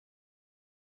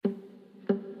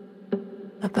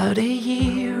About a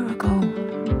year ago,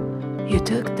 you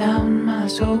took down my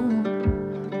soul,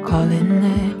 calling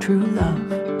it true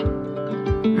love.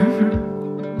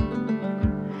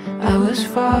 I was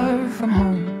far from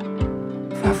home,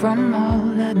 far from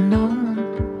all I'd known,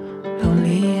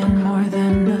 lonely and more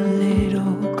than a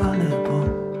little gullible.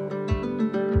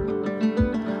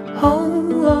 Oh,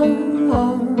 oh,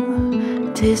 oh,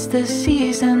 'tis the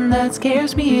season that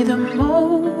scares me the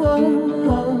most.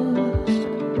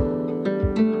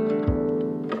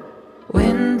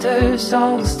 Winter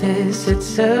solstice,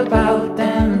 it's about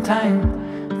damn time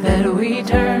that we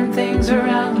turn things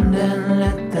around and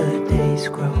let the days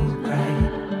grow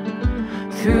bright.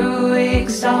 Through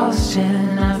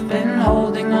exhaustion, I've been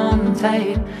holding on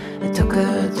tight. It took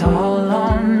a toll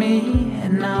on me,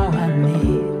 and now I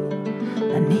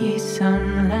need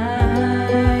some light.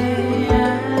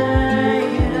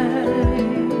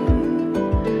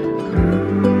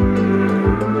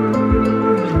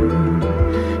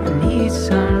 I need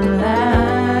some light.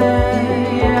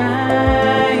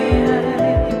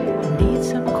 I need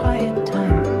some quiet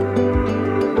time.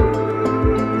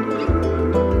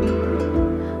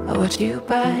 I watched you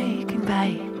biking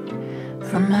by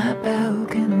from my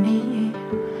balcony.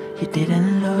 You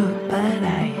didn't look, but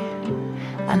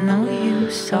I know you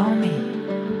saw me.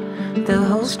 The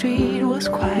whole street was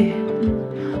quiet,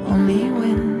 only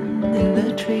wind in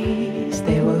the trees.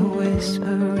 They were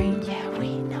whispering, yeah, we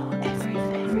know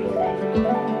everything.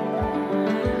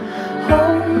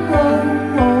 Oh,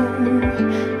 oh, oh,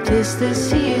 'tis the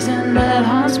season that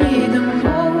haunts me the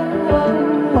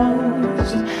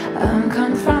most. I'm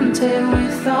confronted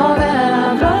with all that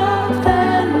I've loved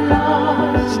and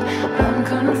lost. I'm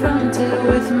confronted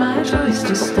with my choice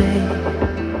to stay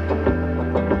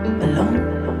alone.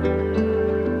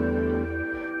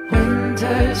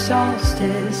 Winter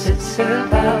solstice, it's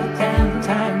about damn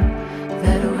time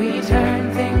that we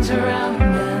turn things around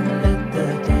and let the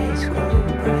days grow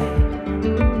bright.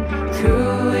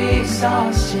 Through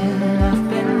exhaustion, I've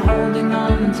been holding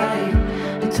on tight.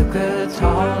 It took a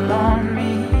toll on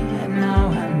me, and now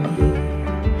I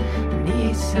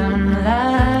need some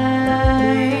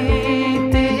light.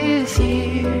 This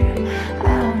year,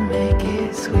 I'll make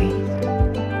it sweet.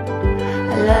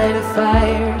 I light a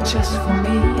fire just for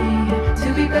me, to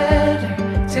be better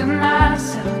to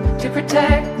myself, to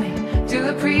protect me, to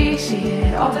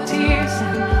appreciate all the tears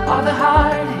and all the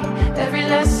heartache, every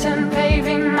lesson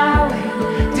paving my way,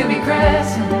 to be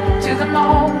present to the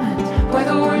moment where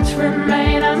the words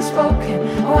remain unspoken,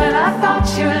 when I thought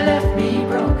you left me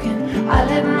broken.